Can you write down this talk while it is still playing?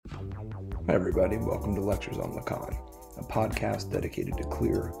Hi everybody, welcome to Lectures on Lacan, a podcast dedicated to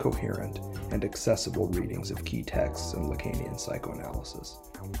clear, coherent, and accessible readings of key texts in Lacanian psychoanalysis.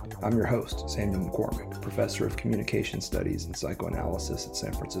 I'm your host, Samuel McCormick, professor of communication studies and psychoanalysis at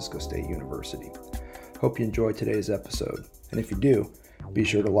San Francisco State University. Hope you enjoyed today's episode, and if you do, be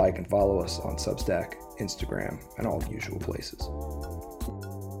sure to like and follow us on Substack, Instagram, and all the usual places.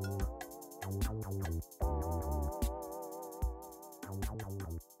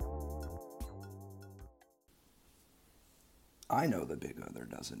 I know the big other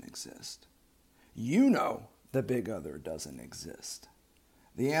doesn't exist. You know the big other doesn't exist.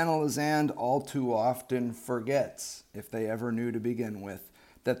 The analysand all too often forgets, if they ever knew to begin with,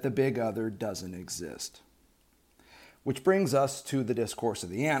 that the big other doesn't exist. Which brings us to the discourse of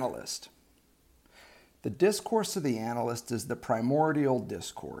the analyst. The discourse of the analyst is the primordial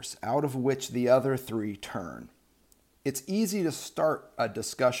discourse out of which the other three turn. It's easy to start a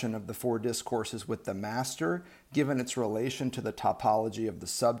discussion of the four discourses with the master, given its relation to the topology of the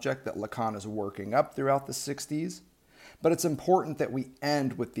subject that Lacan is working up throughout the 60s. But it's important that we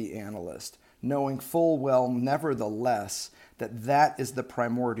end with the analyst, knowing full well, nevertheless, that that is the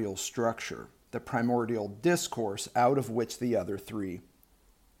primordial structure, the primordial discourse out of which the other three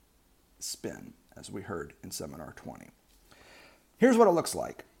spin, as we heard in Seminar 20. Here's what it looks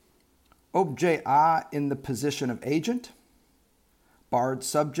like. Objet A in the position of agent, barred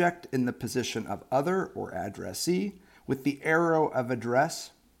subject in the position of other or addressee, with the arrow of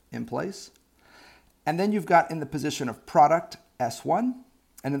address in place. And then you've got in the position of product, S1,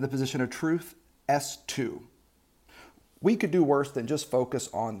 and in the position of truth, S2. We could do worse than just focus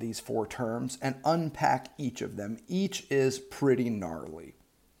on these four terms and unpack each of them. Each is pretty gnarly.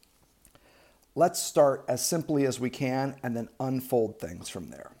 Let's start as simply as we can and then unfold things from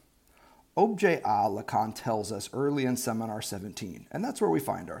there. Objet A, Lacan tells us early in Seminar 17, and that's where we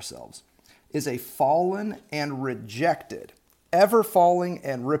find ourselves, is a fallen and rejected, ever falling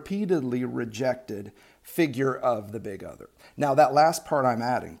and repeatedly rejected figure of the big other. Now, that last part I'm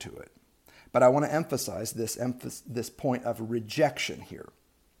adding to it, but I want to emphasize this point of rejection here.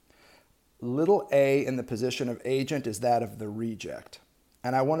 Little a in the position of agent is that of the reject,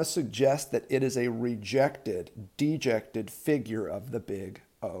 and I want to suggest that it is a rejected, dejected figure of the big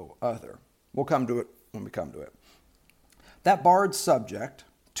O other. We'll come to it when we come to it. That barred subject,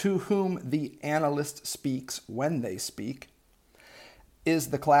 to whom the analyst speaks when they speak, is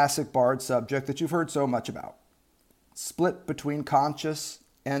the classic barred subject that you've heard so much about. Split between conscious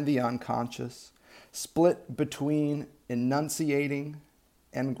and the unconscious, split between enunciating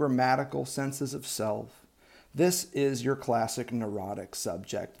and grammatical senses of self. This is your classic neurotic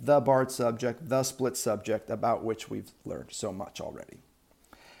subject, the barred subject, the split subject about which we've learned so much already.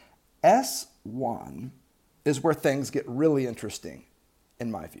 S1 is where things get really interesting,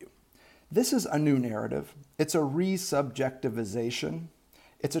 in my view. This is a new narrative. It's a re-subjectivization.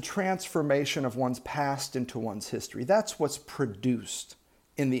 It's a transformation of one's past into one's history. That's what's produced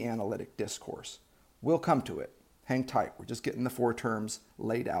in the analytic discourse. We'll come to it. Hang tight. We're just getting the four terms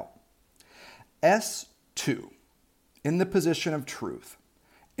laid out. S2, in the position of truth,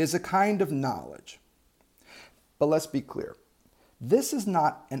 is a kind of knowledge. But let's be clear. This is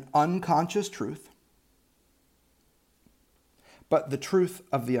not an unconscious truth, but the truth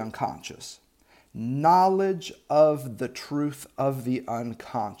of the unconscious. Knowledge of the truth of the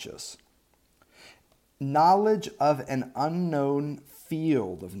unconscious. Knowledge of an unknown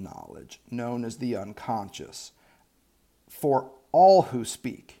field of knowledge known as the unconscious for all who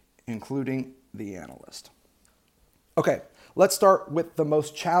speak, including the analyst. Okay, let's start with the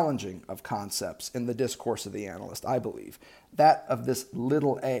most challenging of concepts in the discourse of the analyst, I believe. That of this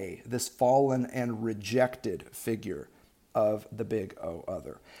little a, this fallen and rejected figure of the big O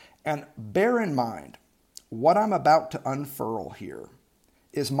other. And bear in mind, what I'm about to unfurl here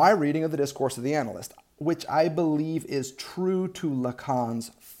is my reading of the discourse of the analyst, which I believe is true to Lacan's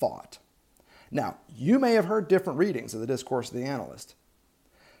thought. Now, you may have heard different readings of the discourse of the analyst.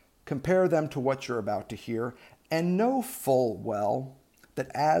 Compare them to what you're about to hear, and know full well that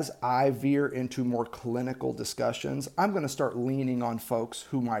as I veer into more clinical discussions, I'm going to start leaning on folks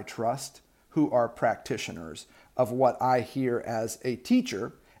whom I trust, who are practitioners of what I hear as a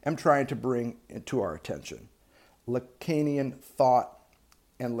teacher am trying to bring to our attention. Lacanian thought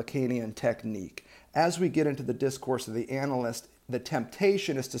and Lacanian technique. As we get into the discourse of the analyst, the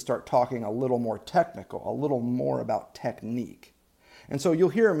temptation is to start talking a little more technical, a little more about technique. And so you'll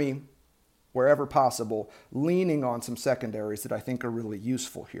hear me, wherever possible, leaning on some secondaries that I think are really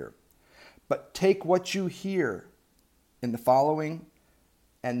useful here. But take what you hear in the following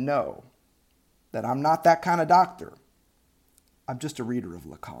and know that I'm not that kind of doctor. I'm just a reader of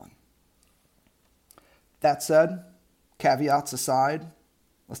Lacan. That said, caveats aside,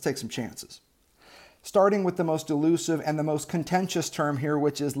 let's take some chances. Starting with the most elusive and the most contentious term here,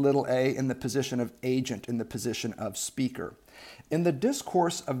 which is little a in the position of agent, in the position of speaker. In the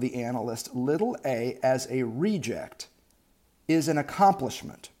discourse of the analyst, little a as a reject is an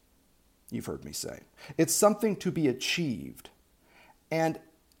accomplishment, you've heard me say. It's something to be achieved, and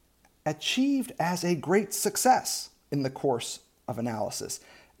achieved as a great success in the course of analysis.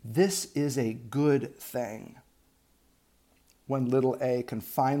 This is a good thing when little a can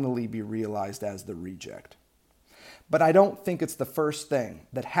finally be realized as the reject. But I don't think it's the first thing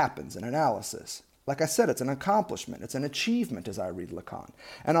that happens in analysis. Like I said, it's an accomplishment, it's an achievement as I read Lacan.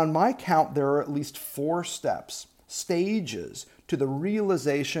 And on my count, there are at least 4 steps, stages to the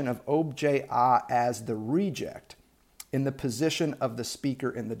realization of objet A as the reject in the position of the speaker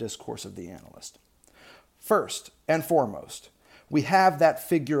in the discourse of the analyst. First and foremost, we have that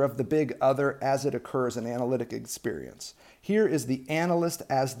figure of the big other as it occurs in analytic experience. Here is the analyst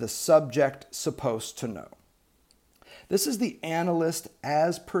as the subject supposed to know. This is the analyst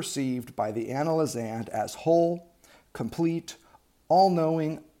as perceived by the analysand as whole, complete,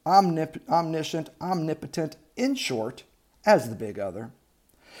 all-knowing, omniscient, omnipotent, in short, as the big other.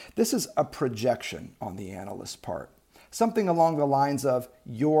 This is a projection on the analyst's part. Something along the lines of,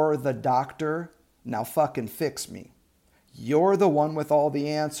 you're the doctor, now fucking fix me. You're the one with all the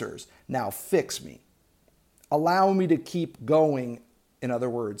answers, now fix me. Allow me to keep going, in other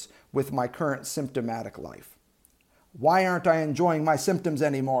words, with my current symptomatic life. Why aren't I enjoying my symptoms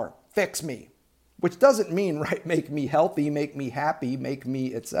anymore? Fix me. Which doesn't mean, right, make me healthy, make me happy, make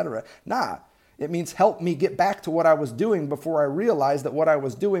me, etc. Nah, it means help me get back to what I was doing before I realized that what I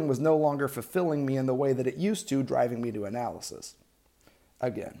was doing was no longer fulfilling me in the way that it used to, driving me to analysis.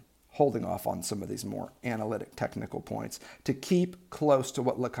 Again, holding off on some of these more analytic technical points to keep close to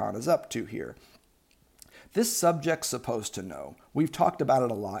what Lacan is up to here. This subject's supposed to know. We've talked about it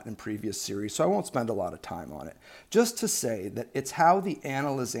a lot in previous series, so I won't spend a lot of time on it. Just to say that it's how the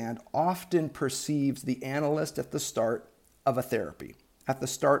analysand often perceives the analyst at the start of a therapy, at the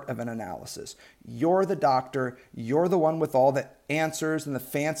start of an analysis. You're the doctor, you're the one with all the answers and the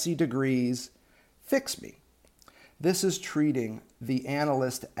fancy degrees. Fix me. This is treating the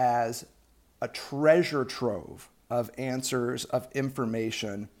analyst as a treasure trove of answers, of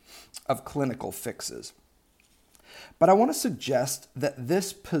information, of clinical fixes. But I want to suggest that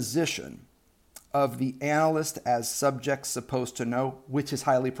this position of the analyst as subject supposed to know, which is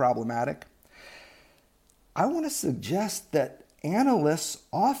highly problematic, I want to suggest that analysts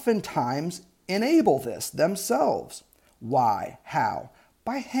oftentimes enable this themselves. Why? How?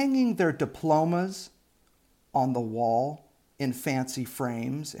 By hanging their diplomas on the wall in fancy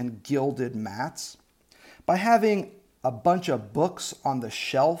frames and gilded mats, by having a bunch of books on the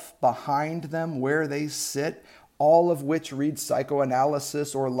shelf behind them where they sit, all of which read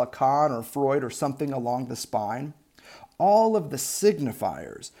Psychoanalysis or Lacan or Freud or something along the spine. All of the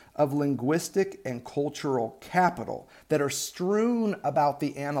signifiers of linguistic and cultural capital that are strewn about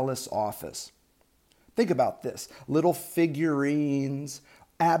the analyst's office. Think about this. Little figurines,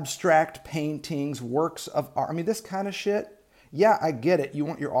 abstract paintings, works of art. I mean, this kind of shit. Yeah, I get it. You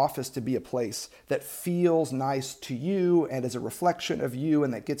want your office to be a place that feels nice to you and is a reflection of you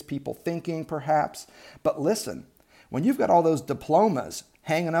and that gets people thinking, perhaps. But listen, when you've got all those diplomas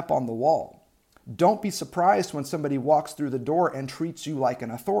hanging up on the wall, don't be surprised when somebody walks through the door and treats you like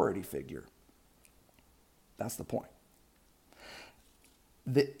an authority figure. That's the point.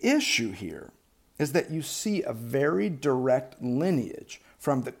 The issue here is that you see a very direct lineage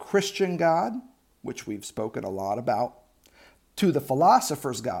from the Christian God, which we've spoken a lot about, to the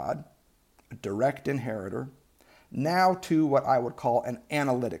philosopher's God, a direct inheritor, now to what I would call an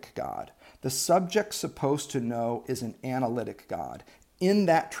analytic God. The subject supposed to know is an analytic God, in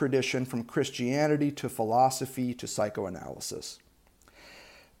that tradition from Christianity to philosophy to psychoanalysis.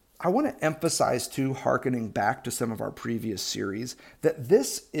 I want to emphasize too, hearkening back to some of our previous series, that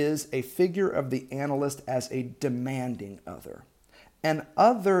this is a figure of the analyst as a demanding other. An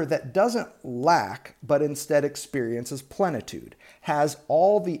other that doesn't lack, but instead experiences plenitude, has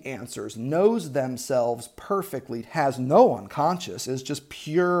all the answers, knows themselves perfectly, has no unconscious, is just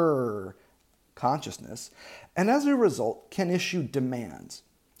pure consciousness, and as a result can issue demands.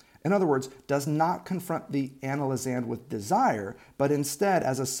 In other words, does not confront the analysand with desire, but instead,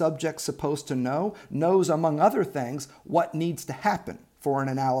 as a subject supposed to know, knows, among other things, what needs to happen for an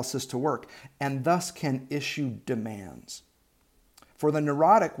analysis to work, and thus can issue demands. For the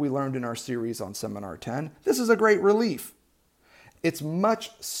neurotic we learned in our series on Seminar 10, this is a great relief. It's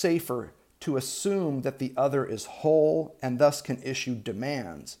much safer to assume that the other is whole and thus can issue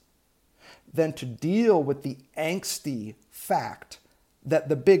demands. than to deal with the angsty fact that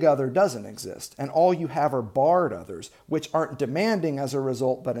the big other doesn't exist, and all you have are barred others, which aren't demanding as a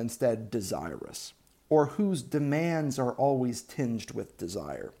result, but instead desirous, or whose demands are always tinged with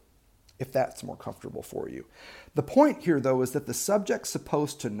desire, if that's more comfortable for you. The point here, though, is that the subject's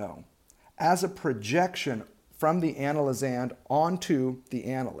supposed to know, as a projection from the analysand onto the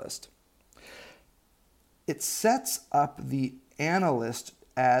analyst, it sets up the analyst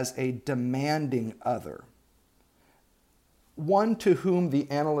as a demanding other, one to whom the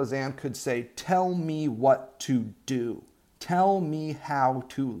analysand could say, tell me what to do. Tell me how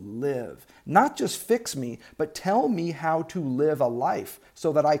to live. Not just fix me, but tell me how to live a life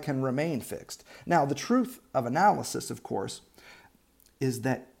so that I can remain fixed. Now, the truth of analysis, of course, is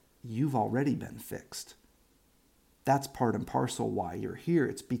that you've already been fixed. That's part and parcel why you're here.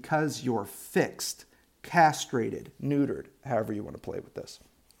 It's because you're fixed, castrated, neutered, however you want to play with this.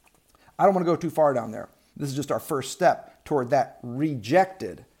 I don't want to go too far down there. This is just our first step toward that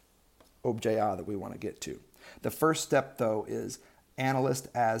rejected objet that we want to get to. The first step, though, is analyst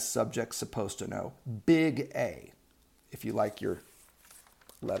as subject supposed to know. Big A, if you like your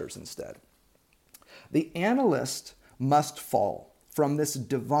letters instead. The analyst must fall from this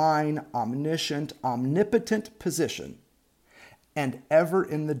divine, omniscient, omnipotent position and ever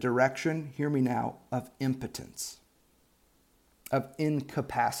in the direction, hear me now, of impotence, of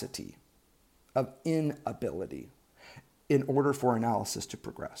incapacity, of inability, in order for analysis to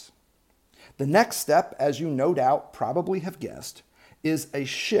progress. The next step, as you no doubt probably have guessed, is a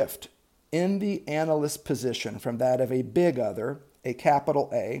shift in the analyst position from that of a big other, a capital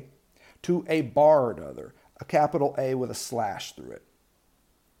A, to a barred other, a capital A with a slash through it.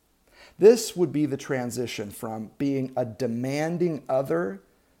 This would be the transition from being a demanding other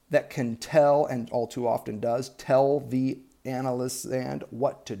that can tell, and all too often does, tell the analysand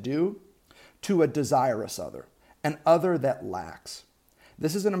what to do, to a desirous other, an other that lacks.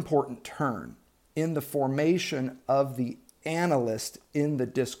 This is an important turn in the formation of the analyst in the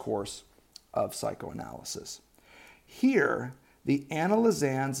discourse of psychoanalysis. Here, the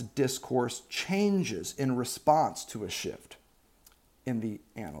analysand's discourse changes in response to a shift in the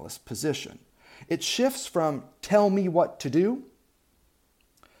analyst position. It shifts from tell me what to do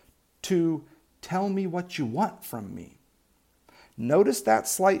to tell me what you want from me. Notice that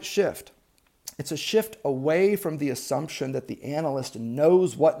slight shift. It's a shift away from the assumption that the analyst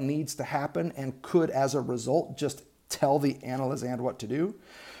knows what needs to happen and could, as a result, just tell the analysand what to do,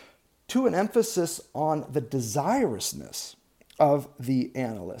 to an emphasis on the desirousness of the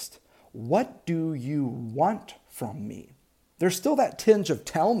analyst. What do you want from me? There's still that tinge of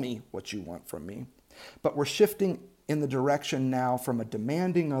tell me what you want from me, but we're shifting in the direction now from a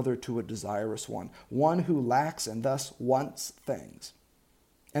demanding other to a desirous one who lacks and thus wants things.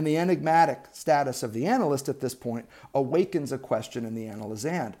 And the enigmatic status of the analyst at this point awakens a question in the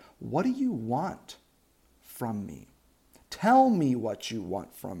analysand. What do you want from me? Tell me what you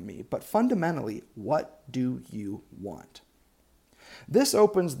want from me, but fundamentally, what do you want? This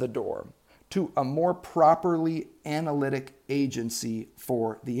opens the door to a more properly analytic agency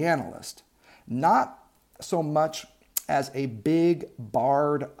for the analyst, not so much as a big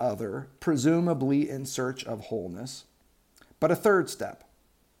barred other, presumably in search of wholeness, but a third step.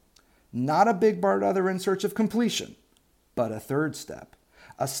 Not a big barred other in search of completion, but a third step.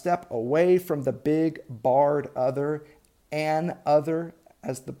 A step away from the big barred other, an other,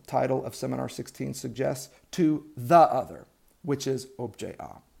 as the title of Seminar 16 suggests, to the other, which is objet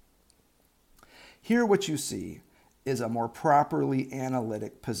A. Here what you see is a more properly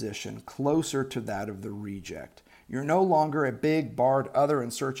analytic position, closer to that of the reject. You're no longer a big barred other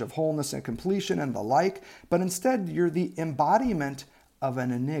in search of wholeness and completion and the like, but instead you're the embodiment of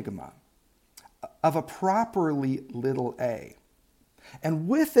an enigma, of a properly little a, and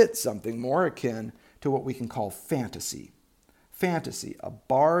with it something more akin to what we can call fantasy. Fantasy, a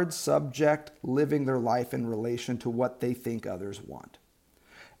barred subject living their life in relation to what they think others want.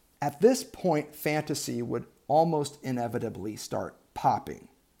 At this point, fantasy would almost inevitably start popping.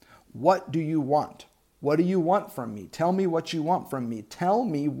 What do you want? What do you want from me? Tell me what you want from me. Tell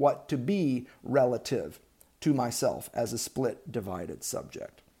me what to be relative to myself as a split, divided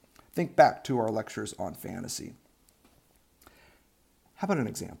subject. Think back to our lectures on fantasy. How about an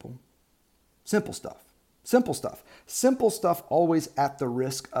example? Simple stuff. Simple stuff. Simple stuff always at the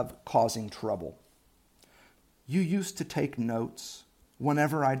risk of causing trouble. You used to take notes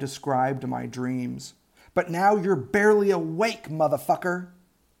whenever I described my dreams, but now you're barely awake, motherfucker.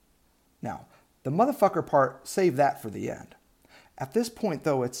 Now, the motherfucker part, save that for the end. At this point,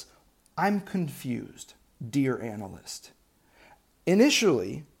 though, it's, I'm confused, dear analyst.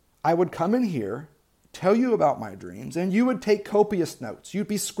 Initially, I would come in here, tell you about my dreams, and you would take copious notes. You'd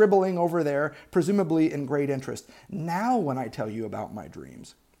be scribbling over there, presumably in great interest. Now, when I tell you about my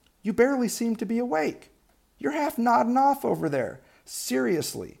dreams, you barely seem to be awake. You're half nodding off over there.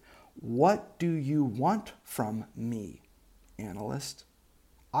 Seriously, what do you want from me, analyst?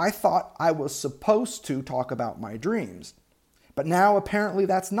 I thought I was supposed to talk about my dreams, but now apparently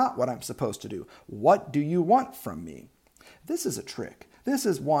that's not what I'm supposed to do. What do you want from me? This is a trick. This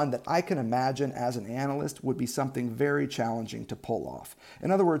is one that I can imagine as an analyst would be something very challenging to pull off. In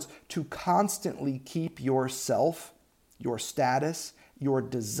other words, to constantly keep yourself, your status, your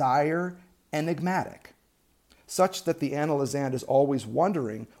desire enigmatic, such that the analysand is always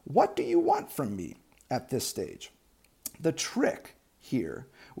wondering, what do you want from me at this stage? The trick here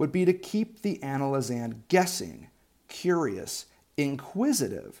would be to keep the analysand guessing, curious,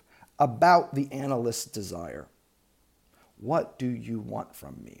 inquisitive about the analyst's desire. What do you want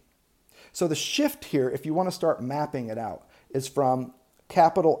from me? So the shift here, if you want to start mapping it out, is from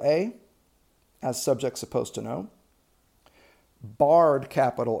capital A, as subject supposed to know, barred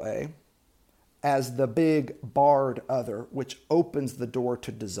capital A, as the big barred other, which opens the door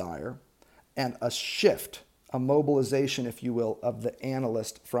to desire, and a shift, a mobilization, if you will, of the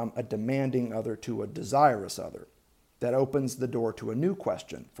analyst from a demanding other to a desirous other. That opens the door to a new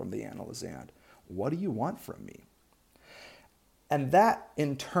question from the analysand. What do you want from me? And that,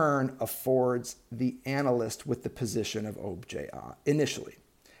 in turn, affords the analyst with the position of objet A, initially,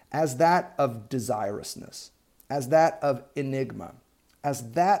 as that of desirousness, as that of enigma,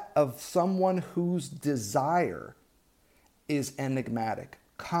 as that of someone whose desire is enigmatic,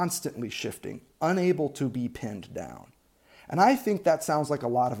 constantly shifting, unable to be pinned down. And I think that sounds like a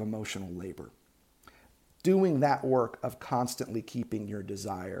lot of emotional labor. Doing that work of constantly keeping your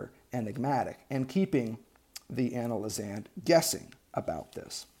desire enigmatic and keeping the analysand guessing about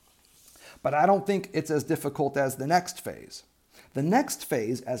this. But I don't think it's as difficult as the next phase. The next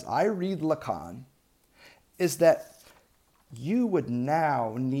phase, as I read Lacan, is that you would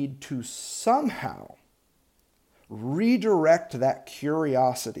now need to somehow redirect that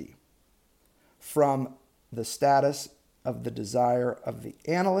curiosity from the status of the desire of the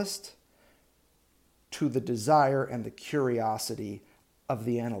analyst to the desire and the curiosity of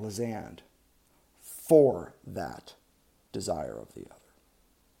the analysand for that desire of the other.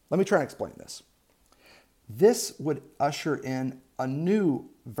 Let me try and explain this. This would usher in a new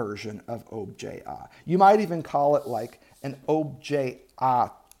version of objet A. You might even call it like an objet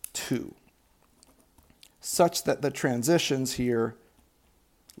A2, such that the transitions here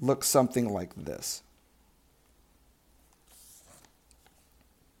look something like this.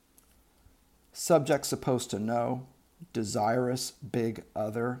 Subject supposed to know, desirous big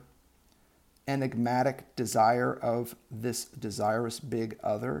other, enigmatic desire of this desirous big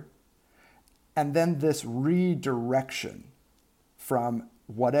other, and then this redirection from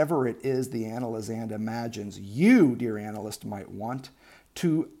whatever it is the analysand imagines you, dear analyst, might want,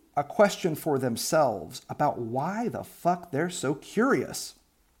 to a question for themselves about why the fuck they're so curious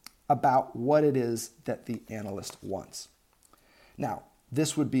about what it is that the analyst wants. Now,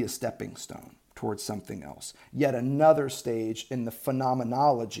 this would be a stepping stone towards something else, yet another stage in the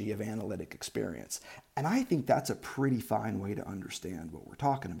phenomenology of analytic experience. And I think that's a pretty fine way to understand what we're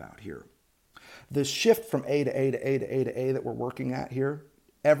talking about here. The shift from A to A to A to A to A that we're working at here,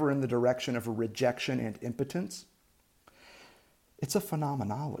 ever in the direction of rejection and impotence, it's a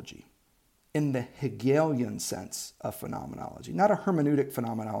phenomenology in the Hegelian sense of phenomenology. Not a hermeneutic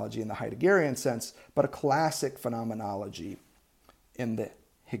phenomenology in the Heideggerian sense, but a classic phenomenology in the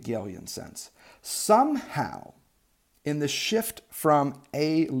Hegelian sense. Somehow, in the shift from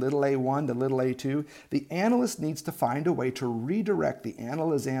a little a1 to little a2, the analyst needs to find a way to redirect the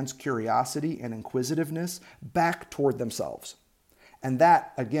analysand's curiosity and inquisitiveness back toward themselves. And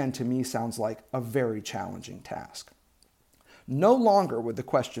that, again, to me sounds like a very challenging task. No longer would the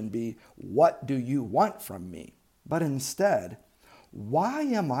question be, what do you want from me? But instead, why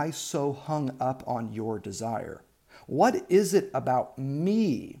am I so hung up on your desire? What is it about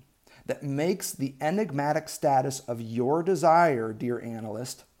me that makes the enigmatic status of your desire, dear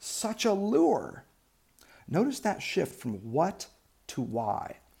analyst, such a lure? Notice that shift from what to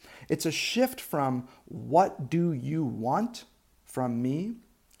why. It's a shift from what do you want from me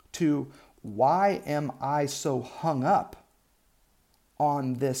to why am I so hung up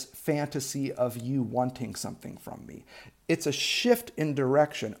on this fantasy of you wanting something from me. It's a shift in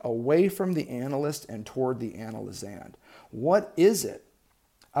direction away from the analyst and toward the analysand. What is it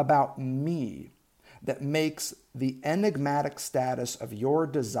about me that makes the enigmatic status of your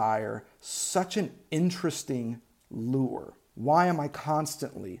desire such an interesting lure? Why am I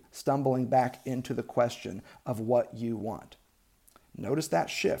constantly stumbling back into the question of what you want? Notice that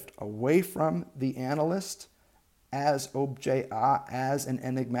shift away from the analyst as objet A, as an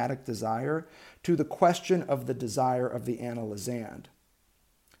enigmatic desire, to the question of the desire of the analysand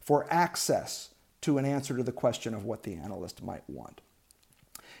for access to an answer to the question of what the analyst might want.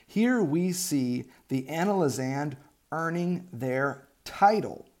 Here we see the analysand earning their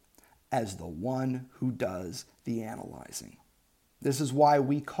title as the one who does the analyzing. This is why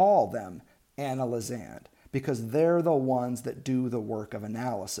we call them analysand, because they're the ones that do the work of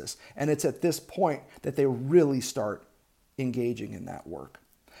analysis. And it's at this point that they really start engaging in that work.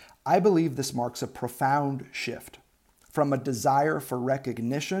 I believe this marks a profound shift from a desire for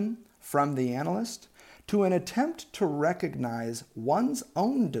recognition from the analyst to an attempt to recognize one's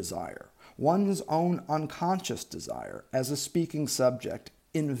own desire, one's own unconscious desire as a speaking subject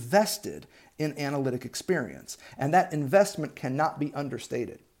invested in analytic experience. And that investment cannot be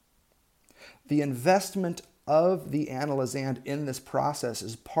understated. The investment of the analysand in this process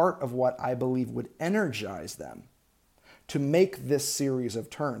is part of what I believe would energize them to make this series of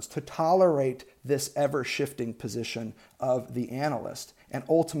turns, to tolerate this ever-shifting position of the analyst, and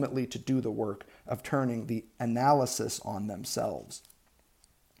ultimately to do the work of turning the analysis on themselves.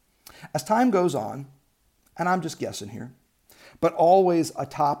 As time goes on, and I'm just guessing here, but always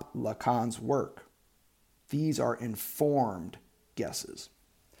atop Lacan's work, these are informed guesses.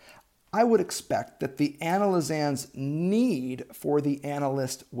 I would expect that the analysand's need for the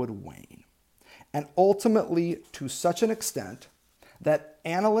analyst would wane, and ultimately to such an extent that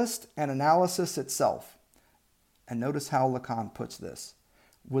analyst and analysis itself, and notice how Lacan puts this,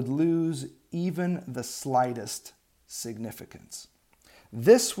 would lose even the slightest significance.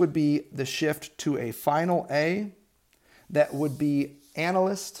 This would be the shift to a final A that would be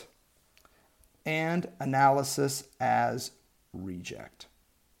analyst and analysis as reject.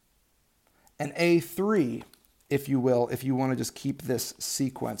 An A3, if you will, if you want to just keep this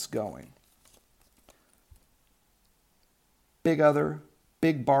sequence going. Big other,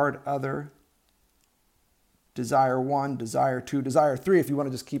 big barred other, desire 1, desire 2, desire 3, if you want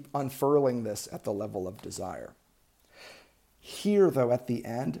to just keep unfurling this at the level of desire. Here, though, at the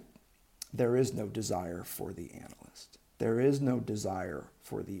end, there is no desire for the analyst. There is no desire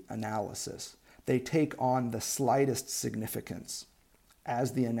for the analysis. They take on the slightest significance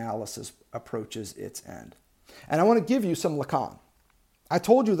as the analysis approaches its end. And I want to give you some Lacan. I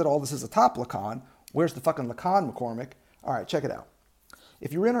told you that all this is atop Lacan. Where's the fucking Lacan, McCormick? All right, check it out.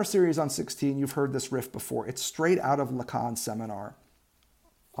 If you're in our series on 16, you've heard this riff before. It's straight out of Lacan's seminar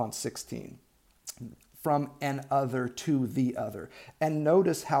on 16. From an other to the other. And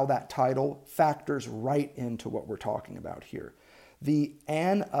notice how that title factors right into what we're talking about here. The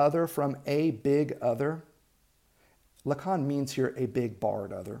an other from a big other, Lacan means here a big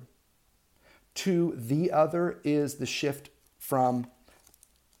barred other. To the other is the shift from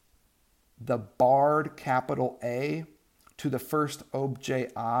the barred capital A to the first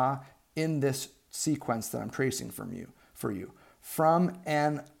objet A in this sequence that I'm tracing for you. From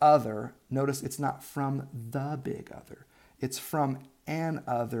an other, notice it's not from the big other. It's from an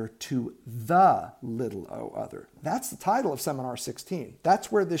other to the little o other. That's the title of Seminar 16.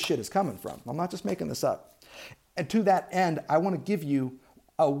 That's where this shit is coming from. I'm not just making this up. And to that end, I want to give you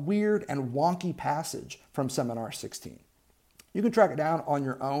a weird and wonky passage from Seminar 16. You can track it down on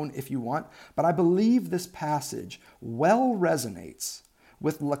your own if you want, but I believe this passage well resonates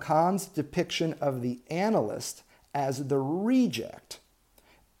with Lacan's depiction of the analyst as the reject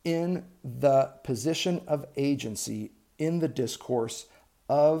in the position of agency in the discourse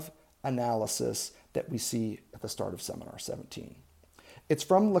of analysis that we see at the start of Seminar 17. It's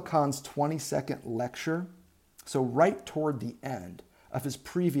from Lacan's 22nd lecture, so right toward the end of his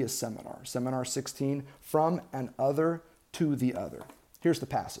previous seminar, Seminar 16, From an Other to the Other. Here's the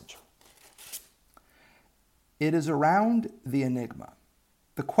passage. It is around the enigma,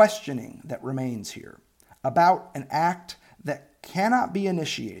 the questioning that remains here, about an act that cannot be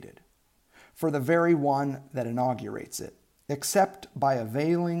initiated for the very one that inaugurates it, except by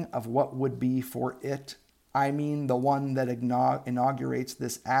availing of what would be for it, I mean the one that inaugurates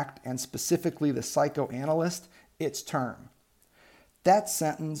this act, and specifically the psychoanalyst, its term. That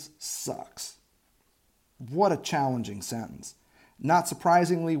sentence sucks. What a challenging sentence. Not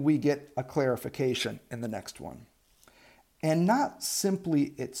surprisingly, we get a clarification in the next one. And not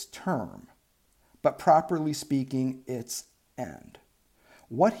simply its term, but properly speaking, its end.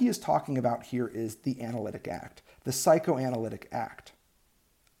 What he is talking about here is the analytic act, the psychoanalytic act,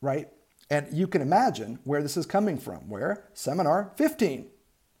 right? And you can imagine where this is coming from, where? Seminar 15,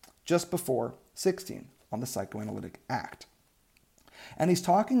 just before 16, on the psychoanalytic act. And he's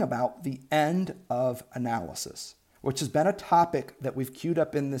talking about the end of analysis, which has been a topic that we've queued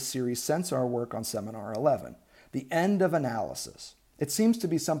up in this series since our work on Seminar 11. The end of analysis. It seems to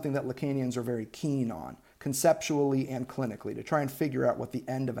be something that Lacanians are very keen on, conceptually and clinically, to try and figure out what the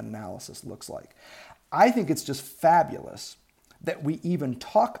end of an analysis looks like. I think it's just fabulous that we even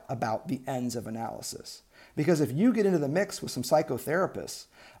talk about the ends of analysis. Because if you get into the mix with some psychotherapists,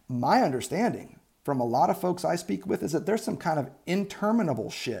 my understanding from a lot of folks I speak with is that there's some kind of interminable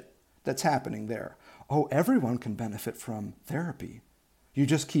shit that's happening there. Oh, everyone can benefit from therapy. You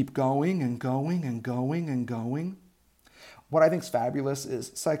just keep going and going and going and going. What I think is fabulous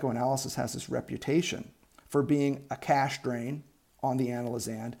is psychoanalysis has this reputation for being a cash drain on the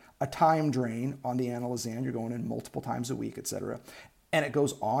analysand, a time drain on the analysand. You're going in multiple times a week, etc. And it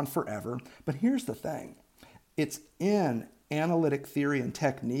goes on forever. But here's the thing. It's in analytic theory and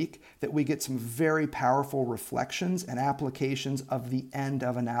technique that we get some very powerful reflections and applications of the end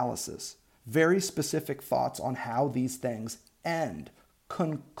of analysis. Very specific thoughts on how these things end,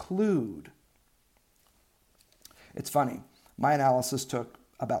 conclude. It's funny. My analysis took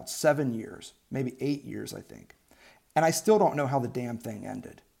about 7 years, maybe 8 years, I think. And I still don't know how the damn thing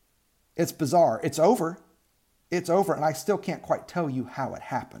ended. It's bizarre. It's over. It's over, and I still can't quite tell you how it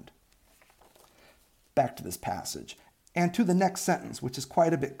happened. Back to this passage, and to the next sentence, which is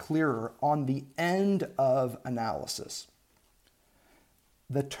quite a bit clearer on the end of analysis.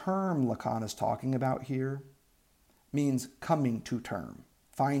 The term Lacan is talking about here means coming to term,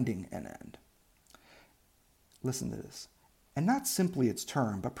 finding an end. Listen to this. And not simply its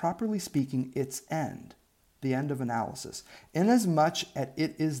term, but properly speaking, its end, the end of analysis, inasmuch as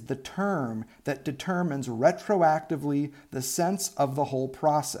it is the term that determines retroactively the sense of the whole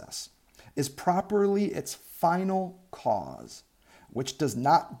process, is properly its final cause, which does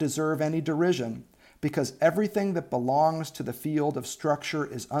not deserve any derision, because everything that belongs to the field of structure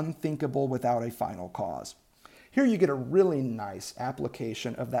is unthinkable without a final cause. Here you get a really nice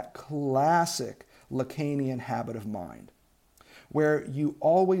application of that classic Lacanian habit of mind, where you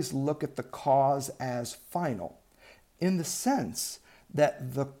always look at the cause as final, in the sense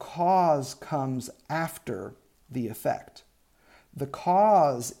that the cause comes after the effect. The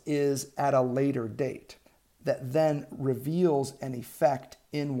cause is at a later date that then reveals an effect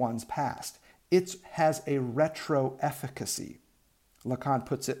in one's past. It has a retro-efficacy. Lacan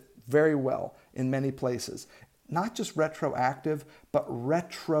puts it very well in many places. Not just retroactive, but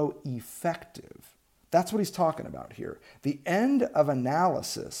retro-effective. That's what he's talking about here. The end of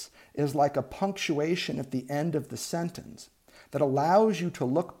analysis is like a punctuation at the end of the sentence that allows you to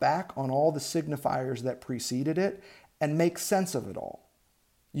look back on all the signifiers that preceded it and make sense of it all.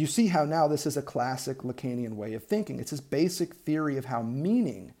 You see how now this is a classic Lacanian way of thinking. It's his basic theory of how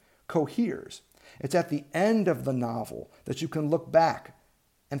meaning coheres. It's at the end of the novel that you can look back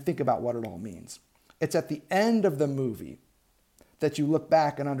and think about what it all means. It's at the end of the movie that you look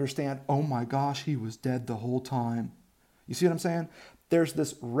back and understand, oh my gosh, he was dead the whole time. You see what I'm saying? There's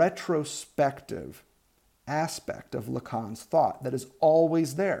this retrospective aspect of Lacan's thought that is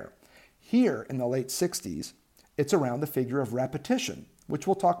always there. Here in the late 60s, it's around the figure of repetition, which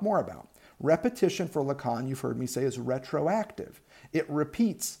we'll talk more about. Repetition for Lacan, you've heard me say, is retroactive. It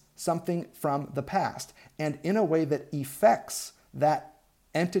repeats something from the past, and in a way that effects that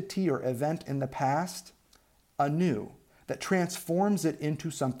entity or event in the past anew, that transforms it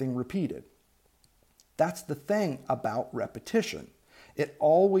into something repeated. That's the thing about repetition. It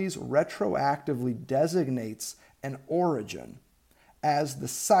always retroactively designates an origin as the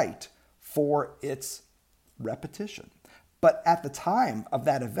site for its repetition. But at the time of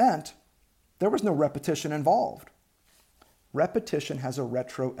that event, there was no repetition involved. Repetition has a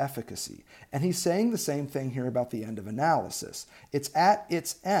retro-efficacy. And he's saying the same thing here about the end of analysis. It's at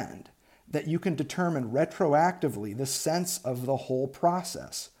its end that you can determine retroactively the sense of the whole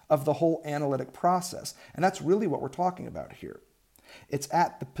process, of the whole analytic process. And that's really what we're talking about here. It's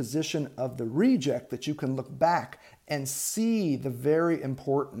at the position of the reject that you can look back and see the very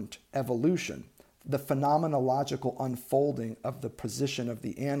important evolution, the phenomenological unfolding of the position of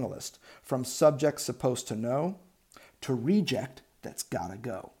the analyst from subject supposed to know to reject that's gotta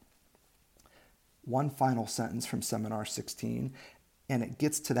go. One final sentence from Seminar 16, and it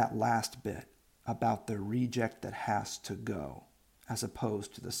gets to that last bit about the reject that has to go, as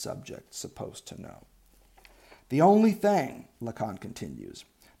opposed to the subject supposed to know. The only thing, Lacan continues,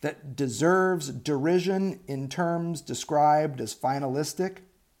 that deserves derision in terms described as finalistic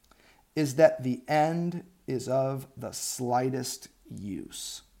is that the end is of the slightest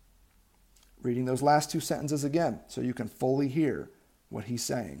use. Reading those last two sentences again so you can fully hear what he's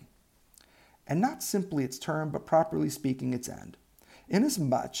saying. And not simply its term, but properly speaking its end.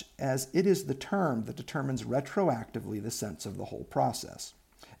 inasmuch as it is the term that determines retroactively the sense of the whole process,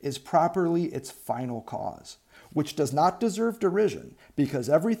 is properly its final cause, which does not deserve derision, because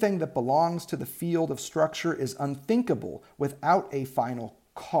everything that belongs to the field of structure is unthinkable without a final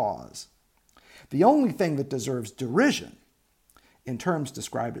cause. The only thing that deserves derision, in terms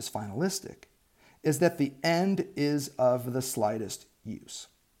described as finalistic, is that the end is of the slightest use.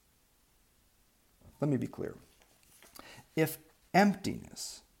 Let me be clear. If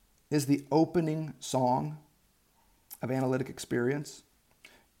emptiness is the opening song of analytic experience,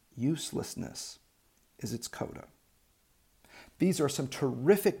 uselessness is its coda. These are some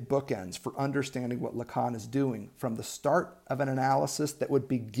terrific bookends for understanding what Lacan is doing from the start of an analysis that would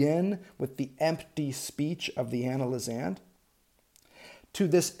begin with the empty speech of the analysand to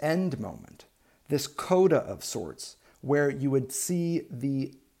this end moment, this coda of sorts, where you would see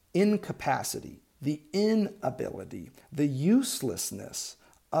the incapacity, the inability, the uselessness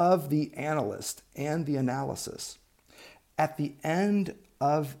of the analyst and the analysis. At the end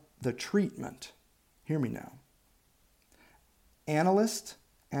of the treatment, hear me now, analyst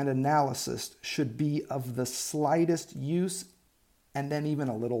and analysis should be of the slightest use and then even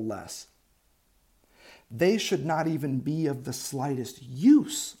a little less. They should not even be of the slightest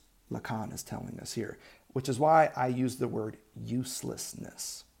use, Lacan is telling us here, which is why I use the word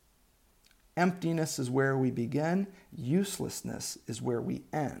uselessness. Emptiness is where we begin. Uselessness is where we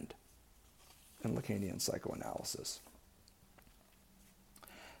end in Lacanian psychoanalysis.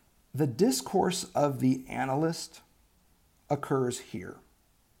 The discourse of the analyst occurs here,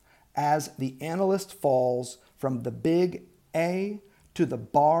 as the analyst falls from the big A to the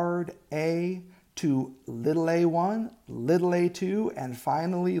barred A to little a1, little a2, and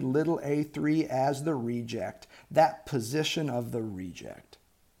finally little a3 as the reject, that position of the reject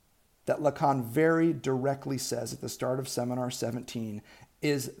that Lacan very directly says at the start of Seminar 17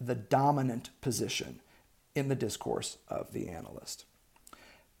 is the dominant position in the discourse of the analyst.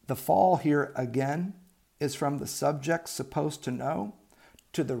 The fall here again is from the subject supposed to know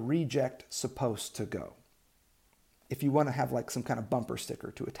to the reject supposed to go. If you want to have like some kind of bumper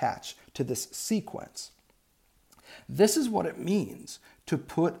sticker to attach to this sequence. This is what it means to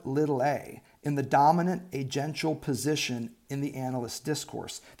put little a in the dominant agential position in the analyst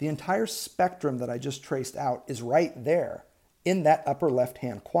discourse. The entire spectrum that I just traced out is right there in that upper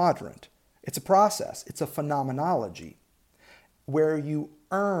left-hand quadrant. It's a process, it's a phenomenology where you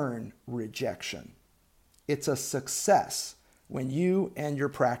earn rejection. It's a success when you and your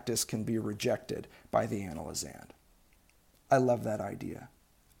practice can be rejected by the analysand. I love that idea.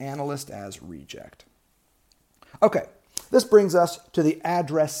 Analyst as reject. Okay, this brings us to the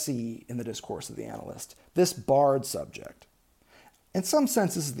addressee in the discourse of the analyst, this barred subject. In some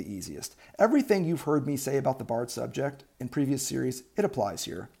sense, this is the easiest. Everything you've heard me say about the barred subject in previous series, it applies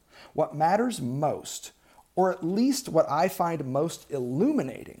here. What matters most, or at least what I find most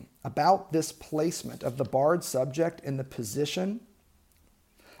illuminating about this placement of the barred subject in the position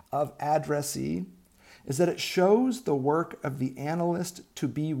of addressee, is that it shows the work of the analyst to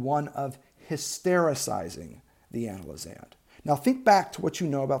be one of hystericizing the analysand. Now think back to what you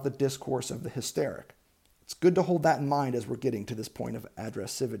know about the discourse of the hysteric. It's good to hold that in mind as we're getting to this point of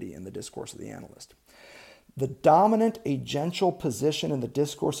addressivity in the discourse of the analyst. The dominant agential position in the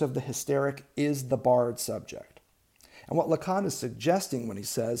discourse of the hysteric is the barred subject. And what Lacan is suggesting when he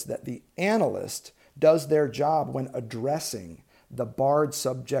says that the analyst does their job when addressing the barred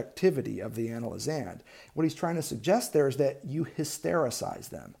subjectivity of the analysand, what he's trying to suggest there is that you hystericize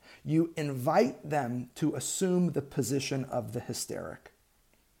them. You invite them to assume the position of the hysteric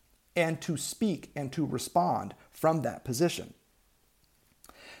and to speak and to respond from that position.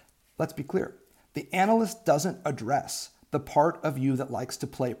 Let's be clear. The analyst doesn't address the part of you that likes to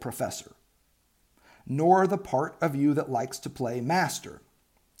play professor, nor the part of you that likes to play master,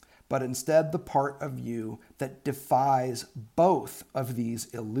 but instead the part of you that defies both of these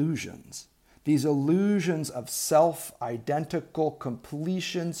illusions of self-identical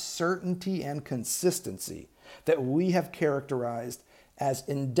completion, certainty, and consistency that we have characterized as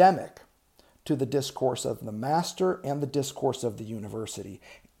endemic to the discourse of the master and the discourse of the university.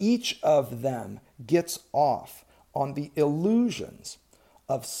 Each of them gets off on the illusions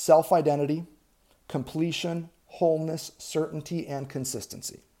of self-identity, completion, wholeness, certainty, and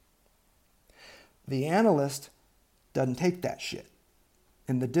consistency. The analyst doesn't take that shit.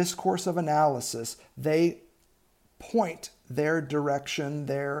 In the discourse of analysis, they point their direction,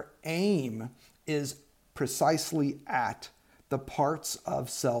 their aim is precisely at the parts of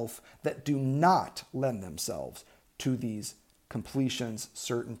self that do not lend themselves to these completions,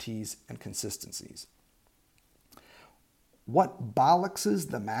 certainties, and consistencies. What bollockses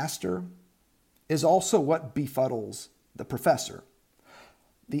the master is also what befuddles the professor.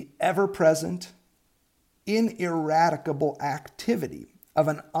 The ever-present, ineradicable activity of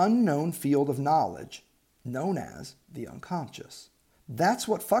an unknown field of knowledge known as the unconscious. That's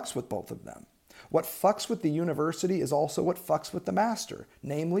what fucks with both of them. What fucks with the university is also what fucks with the master,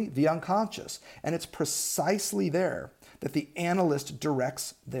 namely the unconscious. And it's precisely there that the analyst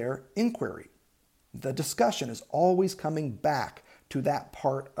directs their inquiry. The discussion is always coming back to that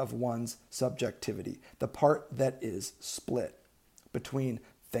part of one's subjectivity, the part that is split between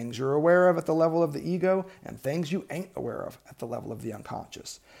things you're aware of at the level of the ego and things you ain't aware of at the level of the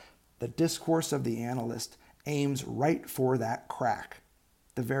unconscious. The discourse of the analyst aims right for that crack,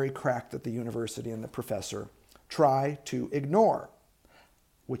 the very crack that the university and the professor try to ignore,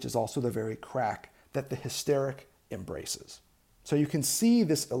 which is also the very crack that the hysteric embraces. So you can see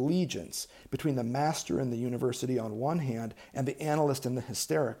this allegiance between the master and the university on one hand and the analyst and the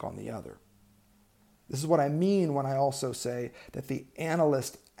hysteric on the other. This is what I mean when I also say that the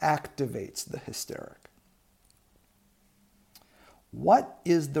analyst activates the hysteric. What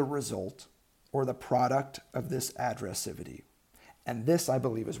is the result or the product of this addressivity? And this, I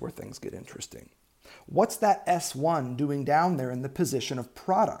believe, is where things get interesting. What's that S1 doing down there in the position of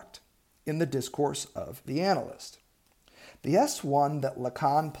product in the discourse of the analyst? The S1 that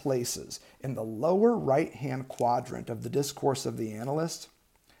Lacan places in the lower right-hand quadrant of the discourse of the analyst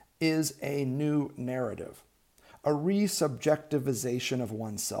is a new narrative, a resubjectivization of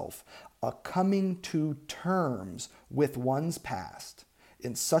oneself, a coming to terms with one's past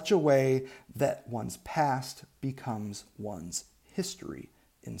in such a way that one's past becomes one's history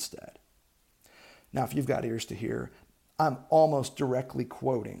instead. Now, if you've got ears to hear, I'm almost directly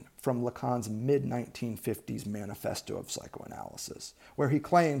quoting from Lacan's mid-1950s Manifesto of Psychoanalysis, where he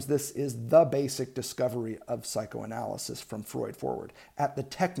claims this is the basic discovery of psychoanalysis from Freud forward, at the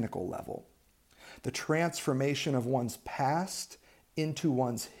technical level. The transformation of one's past into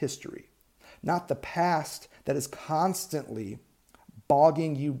one's history. Not the past that is constantly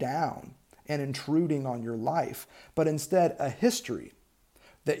bogging you down and intruding on your life, but instead a history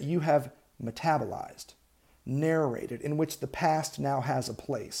that you have metabolized, narrated, in which the past now has a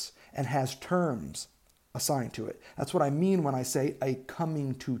place and has terms assigned to it. That's what I mean when I say a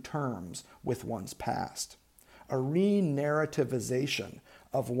coming to terms with one's past. A re-narrativization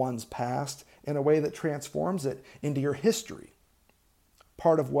of one's past in a way that transforms it into your history,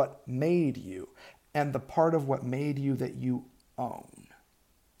 part of what made you, and the part of what made you that you own.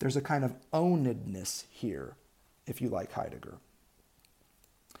 There's a kind of ownedness here, if you like Heidegger.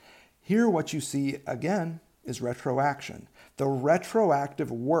 Here what you see, again, is retroaction. The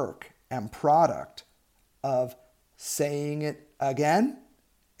retroactive work and product of saying it again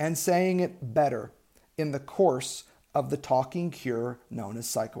and saying it better in the course of the talking cure known as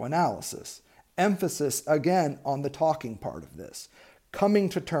psychoanalysis. Emphasis, again, on the talking part of this. Coming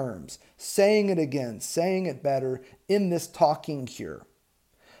to terms, saying it again, saying it better in this talking cure.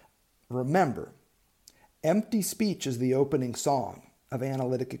 Remember, empty speech is the opening song of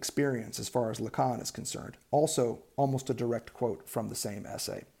analytic experience as far as Lacan is concerned. Also, almost a direct quote from the same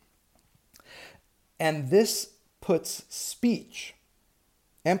essay. And this puts speech,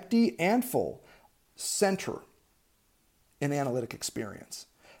 empty and full, center in analytic experience.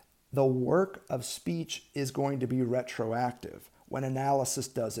 The work of speech is going to be retroactive when analysis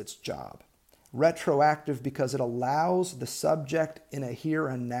does its job. Retroactive because it allows the subject in a here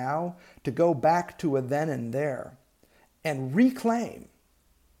and now to go back to a then and there and reclaim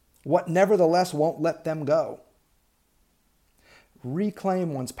what nevertheless won't let them go.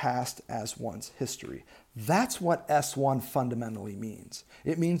 Reclaim one's past as one's history. That's what S1 fundamentally means.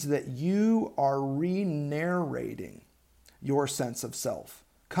 It means that you are re-narrating your sense of self,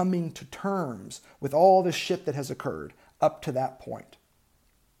 coming to terms with all the shit that has occurred up to that point.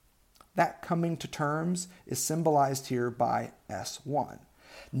 That coming to terms is symbolized here by S1.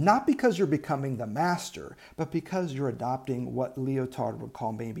 Not because you're becoming the master, but because you're adopting what Lyotard would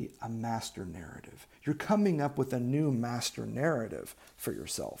call maybe a master narrative. You're coming up with a new master narrative for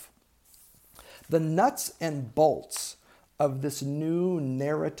yourself. The nuts and bolts of this new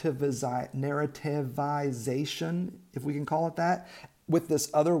narrativization, if we can call it that, with this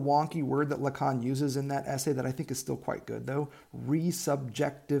other wonky word that Lacan uses in that essay that I think is still quite good though,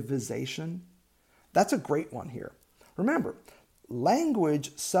 resubjectivization. That's a great one here. Remember,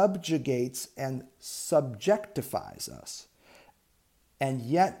 language subjugates and subjectifies us. And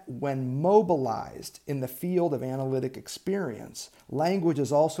yet, when mobilized in the field of analytic experience, language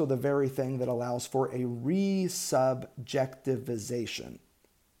is also the very thing that allows for a resubjectivization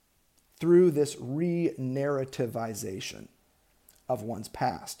through this re-narrativization of one's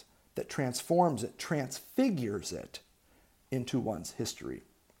past, that transforms it, transfigures it into one's history.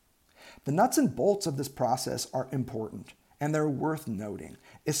 The nuts and bolts of this process are important, and they're worth noting,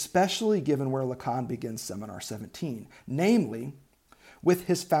 especially given where Lacan begins Seminar 17, namely with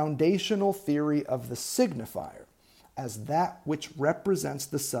his foundational theory of the signifier as that which represents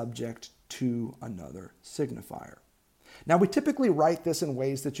the subject to another signifier. Now, we typically write this in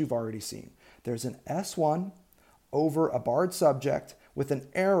ways that you've already seen. There's an S1 over a barred subject with an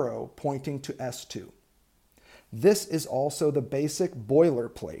arrow pointing to S2. This is also the basic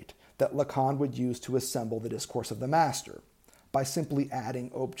boilerplate that Lacan would use to assemble the discourse of the master by simply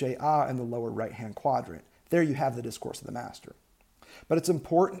adding objet a in the lower right-hand quadrant. There you have the discourse of the master. But it's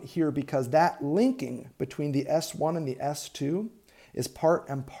important here because that linking between the S1 and the S2 is part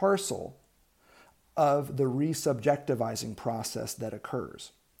and parcel of the resubjectivizing process that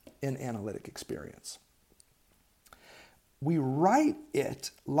occurs in analytic experience. We write it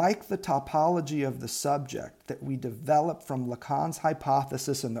like the topology of the subject that we developed from Lacan's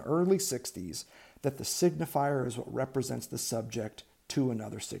hypothesis in the early 60s that the signifier is what represents the subject to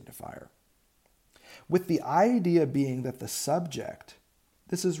another signifier. With the idea being that the subject,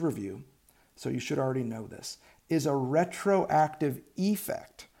 this is review, so you should already know this, is a retroactive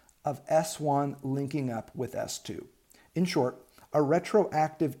effect of S1 linking up with S2. In short, a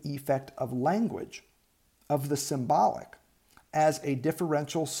retroactive effect of language, of the symbolic, as a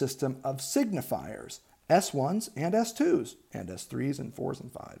differential system of signifiers, S1s and S2s, and S3s and 4s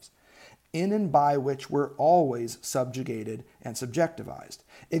and 5s, in and by which we're always subjugated and subjectivized,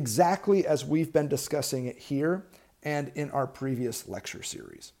 exactly as we've been discussing it here and in our previous lecture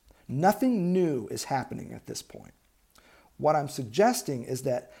series. Nothing new is happening at this point. What I'm suggesting is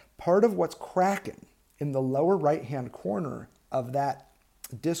that part of what's cracking in the lower right-hand corner of that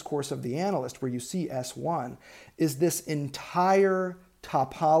discourse of the analyst, where you see S1, is this entire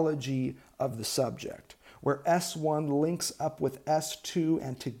topology of the subject, where S1 links up with S2,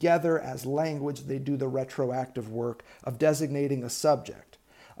 and together as language they do the retroactive work of designating a subject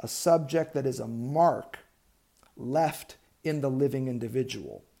that is a mark left in the living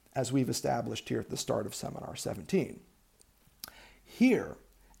individual, as we've established here at the start of Seminar 17. Here,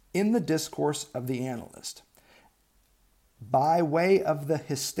 in the discourse of the analyst, by way of the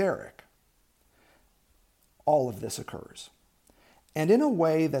hysteric, all of this occurs. And in a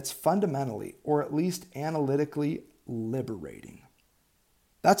way that's fundamentally, or at least analytically, liberating.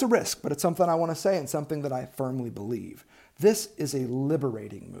 That's a risk, but it's something I want to say and something that I firmly believe. This is a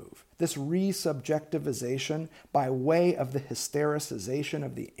liberating move. This resubjectivization by way of the hystericization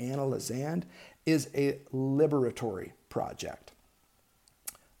of the analysand is a liberatory project.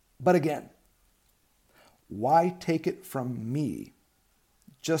 But again, why take it from me,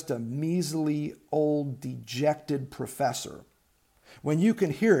 just a measly, old, dejected professor, when you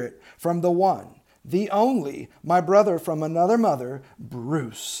can hear it from the one, the only, my brother from another mother,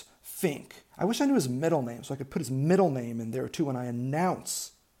 Bruce Fink? I wish I knew his middle name so I could put his middle name in there too when I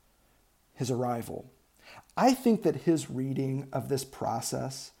announce his arrival. I think that his reading of this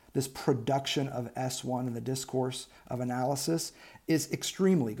process, this production of S1 in the discourse of analysis, is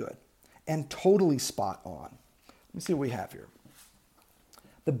extremely good and totally spot on. Let me see what we have here.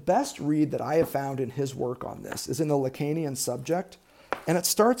 The best read that I have found in his work on this is in the Lacanian subject, and it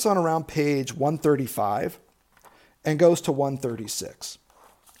starts on around page 135 and goes to 136.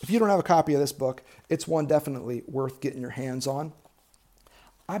 If you don't have a copy of this book, it's one definitely worth getting your hands on.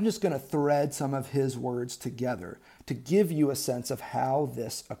 I'm just going to thread some of his words together to give you a sense of how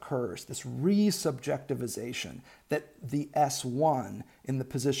this occurs, this resubjectivization that the S1 in the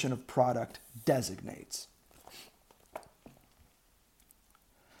position of product designates.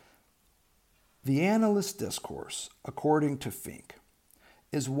 The analyst discourse, according to Fink,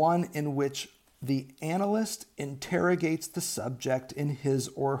 is one in which the analyst interrogates the subject in his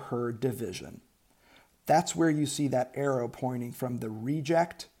or her division. That's where you see that arrow pointing from the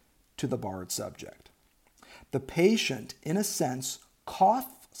reject to the barred subject. The patient, in a sense,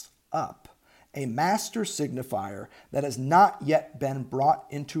 coughs up a master signifier that has not yet been brought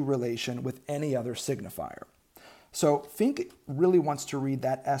into relation with any other signifier. So Fink really wants to read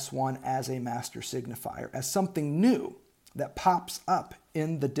that S1 as a master signifier, as something new that pops up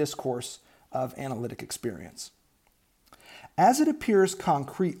in the discourse of analytic experience. As it appears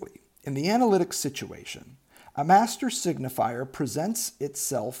concretely in the analytic situation, a master signifier presents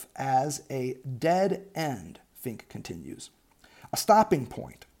itself as a dead end, Fink continues. A stopping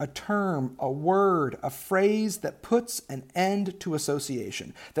point, a term, a word, a phrase that puts an end to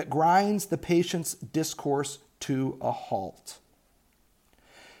association, that grinds the patient's discourse to a halt.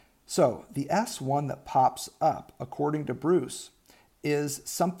 So the S1 that pops up, according to Bruce, is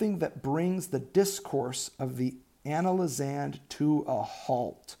something that brings the discourse of the analysand to a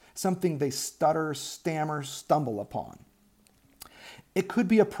halt, something they stutter, stammer, stumble upon. It could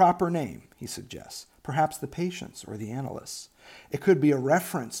be a proper name, he suggests, perhaps the patient's or the analyst's. It could be a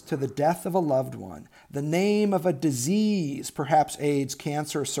reference to the death of a loved one, the name of a disease, perhaps AIDS,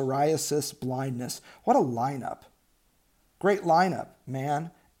 cancer, psoriasis, blindness. What a lineup. Great lineup,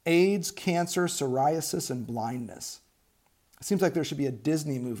 man. AIDS, cancer, psoriasis, and blindness. It seems like there should be a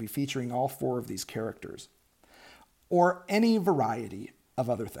Disney movie featuring all four of these characters, or any variety of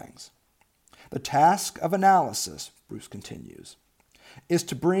other things. The task of analysis, Bruce continues, is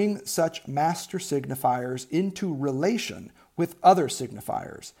to bring such master signifiers into relation with other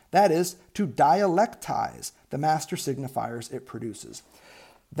signifiers. That is, to dialectize the master signifiers it produces.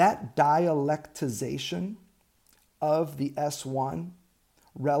 That dialectization of the S1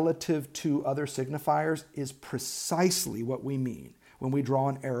 relative to other signifiers is precisely what we mean when we draw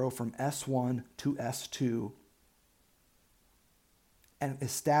an arrow from S1 to S2 and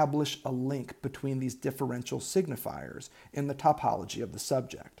establish a link between these differential signifiers in the topology of the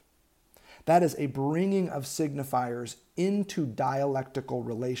subject. That is a bringing of signifiers into dialectical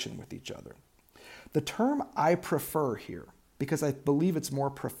relation with each other. The term I prefer here, because I believe it's more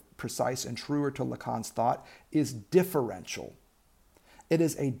precise and truer to Lacan's thought, is differential. It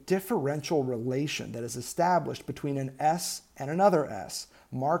is a differential relation that is established between an S and another S,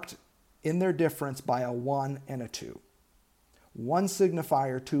 marked in their difference by a 1 and a 2. One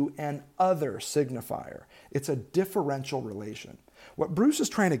signifier to an other signifier. It's a differential relation. What Bruce is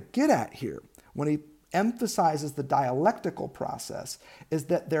trying to get at here when he emphasizes the dialectical process is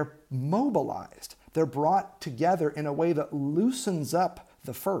that they're mobilized. They're brought together in a way that loosens up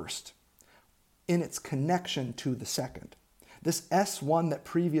the first in its connection to the second. This S1 that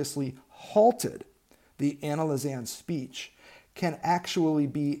previously halted the analysand speech can actually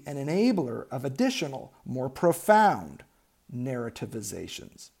be an enabler of additional, more profound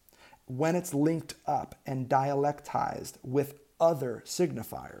narrativizations when it's linked up and dialectized with other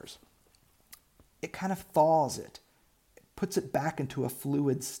signifiers. It kind of thaws it, puts it back into a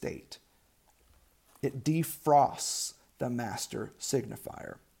fluid state. It defrosts the master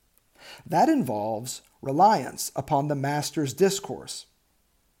signifier. That involves reliance upon the master's discourse,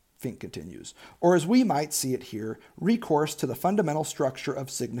 Fink continues, or as we might see it here, recourse to the fundamental structure of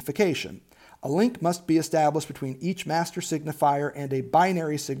signification. A link must be established between each master signifier and a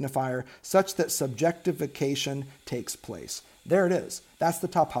binary signifier such that subjectification takes place. There it is. That's the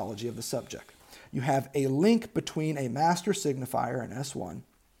topology of the subject. You have a link between a master signifier and S1.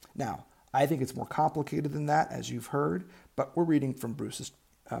 Now, I think it's more complicated than that, as you've heard, but we're reading from Bruce's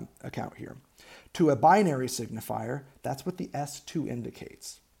account here. To a binary signifier, that's what the S2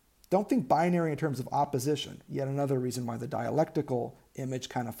 indicates. Don't think binary in terms of opposition, yet another reason why the dialectical image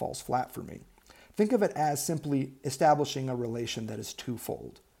kind of falls flat for me. Think of it as simply establishing a relation that is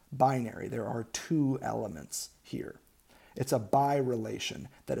twofold. Binary, there are two elements here. It's a bi-relation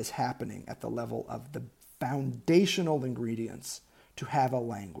that is happening at the level of the foundational ingredients to have a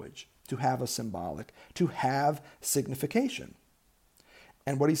language, to have a symbolic, to have signification.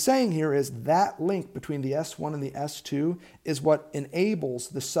 And what he's saying here is that link between the S1 and the S2 is what enables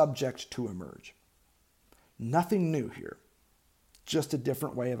the subject to emerge. Nothing new here, just a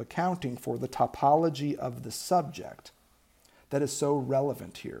different way of accounting for the topology of the subject that is so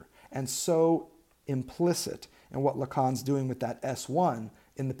relevant here and so implicit in what Lacan's doing with that S1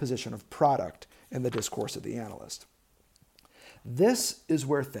 in the position of product in the discourse of the analyst. This is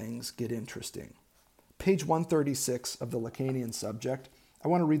where things get interesting. Page 136 of the Lacanian subject, I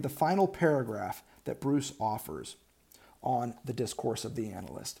want to read the final paragraph that Bruce offers on the discourse of the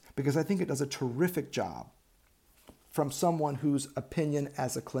analyst, because I think it does a terrific job from someone whose opinion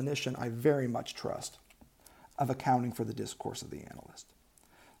as a clinician I very much trust of accounting for the discourse of the analyst.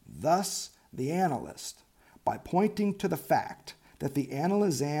 Thus, the analyst, by pointing to the fact that the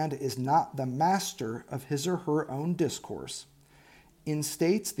analysand is not the master of his or her own discourse,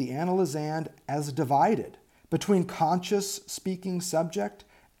 instates the analysand as divided between conscious speaking subject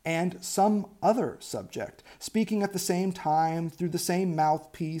and some other subject, speaking at the same time through the same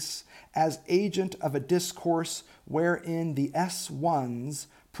mouthpiece as agent of a discourse wherein the S1s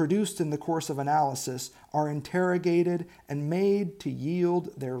produced in the course of analysis are interrogated and made to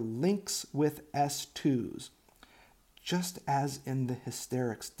yield their links with S2s, just as in the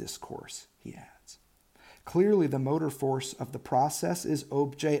hysterics discourse, he adds. Clearly, the motor force of the process is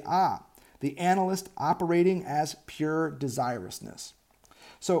objet A, the analyst operating as pure desirousness.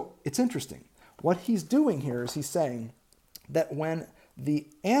 So it's interesting. What he's doing here is he's saying that when the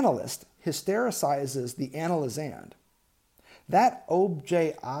analyst hystericizes the analysand, That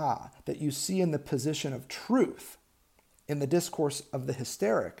objet that you see in the position of truth in the discourse of the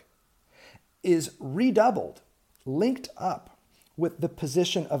hysteric is redoubled, linked up with the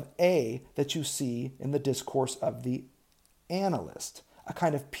position of A that you see in the discourse of the analyst, a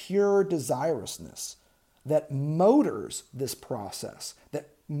kind of pure desirousness that motors this process, that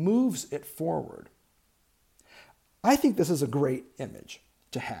moves it forward. I think this is a great image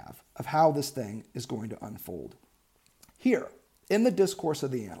to have of how this thing is going to unfold. Here, in the discourse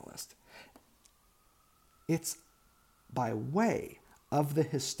of the analyst, it's by way of the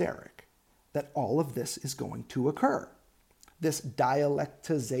hysteric that all of this is going to occur. This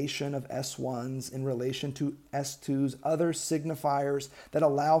dialectization of S1s in relation to S2s, other signifiers that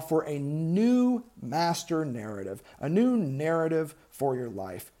allow for a new master narrative, a new narrative for your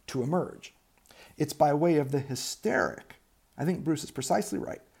life to emerge. It's by way of the hysteric, I think Bruce is precisely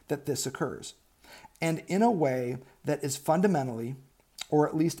right, that this occurs. And in a way that is fundamentally, or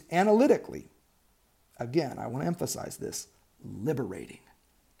at least analytically, again, I want to emphasize this, liberating.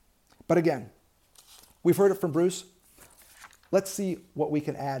 But again, we've heard it from Bruce. Let's see what we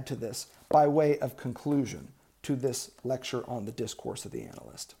can add to this by way of conclusion to this lecture on the discourse of the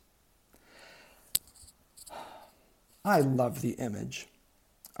analyst. I love the image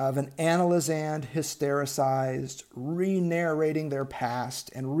of an analysand hystericized, re-narrating their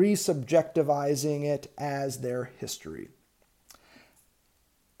past and re-subjectivizing it as their history.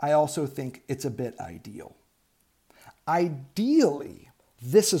 I also think it's a bit ideal. Ideally,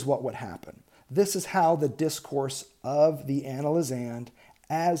 this is what would happen. This is how the discourse of the analysand,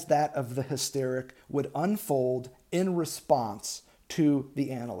 as that of the hysteric, would unfold in response to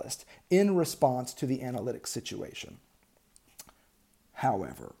the analyst, in response to the analytic situation.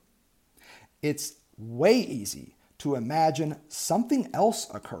 However, it's way easy to imagine something else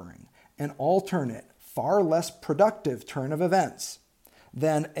occurring, an alternate, far less productive turn of events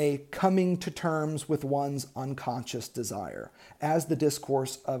than a coming to terms with one's unconscious desire, as the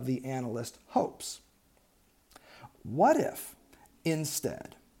discourse of the analyst hopes. What if,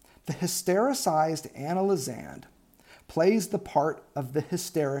 instead, the hystericized analysand plays the part of the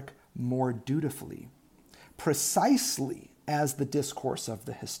hysteric more dutifully, precisely as the discourse of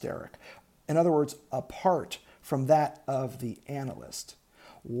the hysteric? In other words, apart from that of the analyst.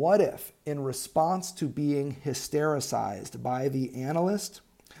 What if, in response to being hystericized by the analyst,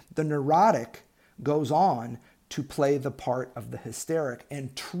 the neurotic goes on to play the part of the hysteric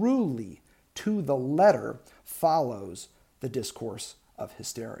and truly, to the letter, follows the discourse of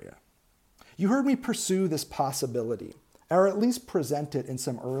hysteria? You heard me pursue this possibility, or at least present it in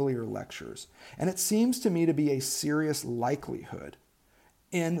some earlier lectures, and it seems to me to be a serious likelihood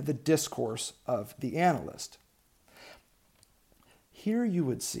in the discourse of the analyst. Here you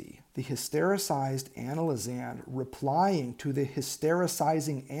would see the hystericized analysand replying to the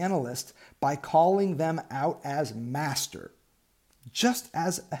hystericizing analyst by calling them out as master, just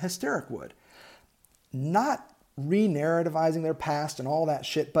as a hysteric would. Not re-narrativizing their past and all that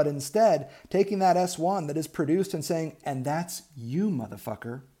shit, but instead taking that S1 that is produced and saying, and that's you,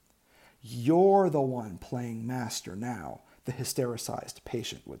 motherfucker. You're the one playing master now, the hystericized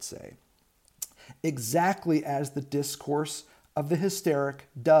patient would say. Exactly as the discourse of the hysteric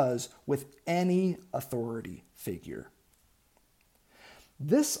does with any authority figure.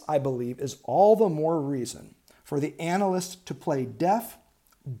 This, I believe, is all the more reason for the analyst to play deaf,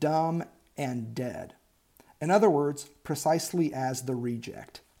 dumb, and dead. In other words, precisely as the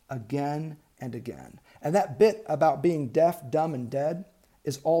reject, again and again. And that bit about being deaf, dumb, and dead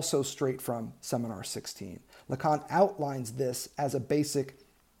is also straight from Seminar 16. Lacan outlines this as a basic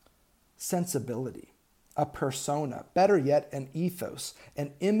sensibility, a persona, better yet, an ethos,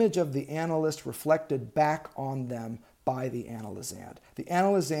 an image of the analyst reflected back on them by the analysand. The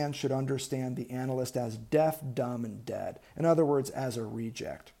analysand should understand the analyst as deaf, dumb, and dead. In other words, as a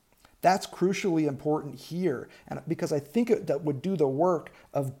reject. That's crucially important here, and because I think that would do the work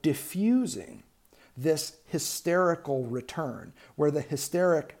of diffusing this hysterical return, where the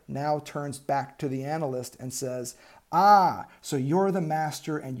hysteric now turns back to the analyst and says, ah, so you're the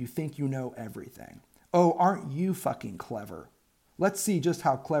master and you think you know everything. Oh, aren't you fucking clever? Let's see just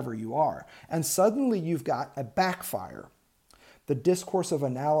how clever you are. And suddenly you've got a backfire. The discourse of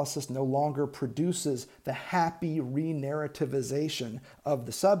analysis no longer produces the happy re-narrativization of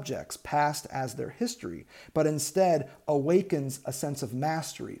the subjects past as their history, but instead awakens a sense of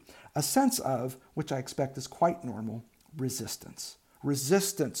mastery, a sense of, which I expect is quite normal, resistance.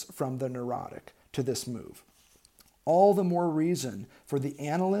 Resistance from the neurotic to this move. All the more reason for the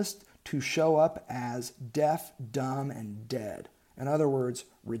analyst to show up as deaf, dumb, and dead. In other words,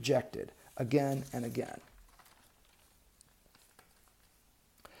 rejected, again and again.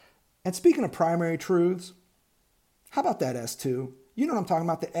 And speaking of primary truths, how about that S2? You know what I'm talking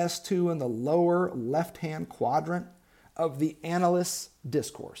about, the S2 in the lower left-hand quadrant of the analyst's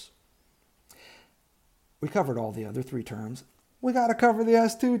discourse. We covered all the other three terms. We got to cover the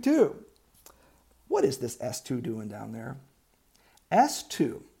S2 too. What is this S2 doing down there?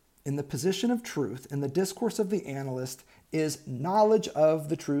 S2, in the position of truth, in the discourse of the analyst, is knowledge of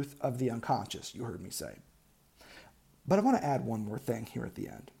the truth of the unconscious, you heard me say. But I want to add one more thing here at the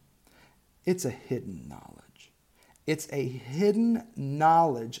end. It's a hidden knowledge. It's a hidden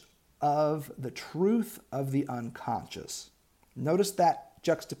knowledge of the truth of the unconscious. Notice that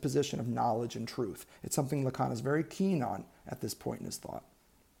juxtaposition of knowledge and truth. It's something Lacan is very keen on at this point in his thought.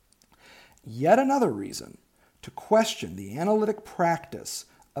 Yet another reason to question the analytic practice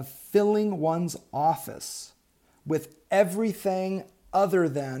of filling one's office with everything other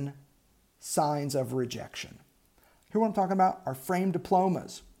than signs of rejection. Here what I'm talking about are framed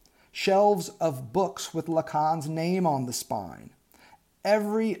diplomas, shelves of books with Lacan's name on the spine,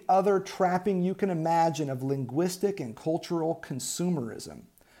 every other trapping you can imagine of linguistic and cultural consumerism,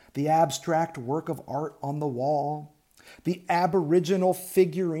 the abstract work of art on the wall, the aboriginal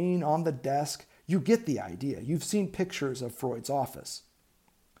figurine on the desk. You get the idea. You've seen pictures of Freud's office.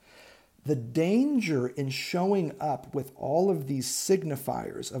 The danger in showing up with all of these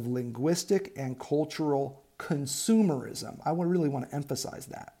signifiers of linguistic and cultural consumerism, I really want to emphasize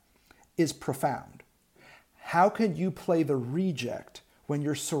that, is profound. How can you play the reject when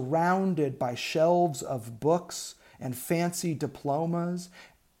you're surrounded by shelves of books and fancy diplomas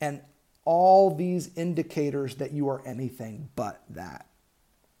and all these indicators that you are anything but that?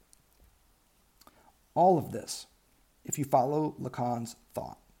 All of this, if you follow Lacan's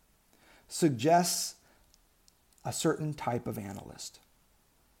thought, suggests a certain type of analyst.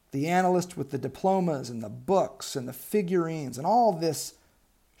 The analyst with the diplomas and the books and the figurines and all this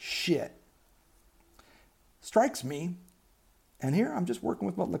shit strikes me, and here I'm just working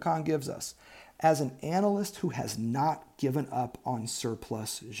with what Lacan gives us, as an analyst who has not given up on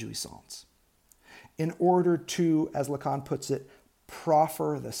surplus jouissance in order to, as Lacan puts it,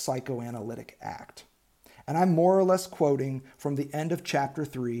 proffer the psychoanalytic act. And I'm more or less quoting from the end of chapter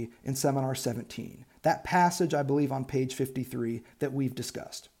 3 in Seminar 17, that passage, I believe, on page 53 that we've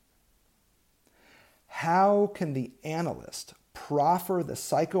discussed. How can the analyst proffer the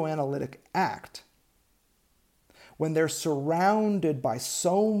psychoanalytic act when they're surrounded by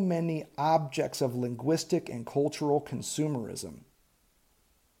so many objects of linguistic and cultural consumerism,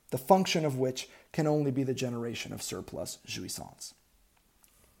 the function of which can only be the generation of surplus jouissance?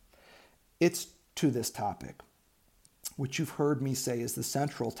 It's to this topic, which you've heard me say is the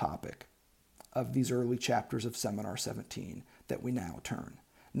central topic of these early chapters of Seminar 17, that we now turn,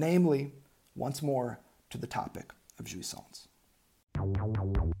 namely, once more, to the topic of jouissance.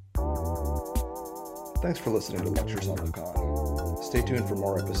 Thanks for listening to Lectures on Lacan. Stay tuned for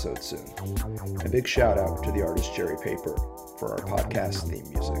more episodes soon. A big shout out to the artist Jerry Paper for our podcast theme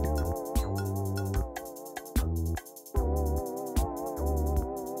music.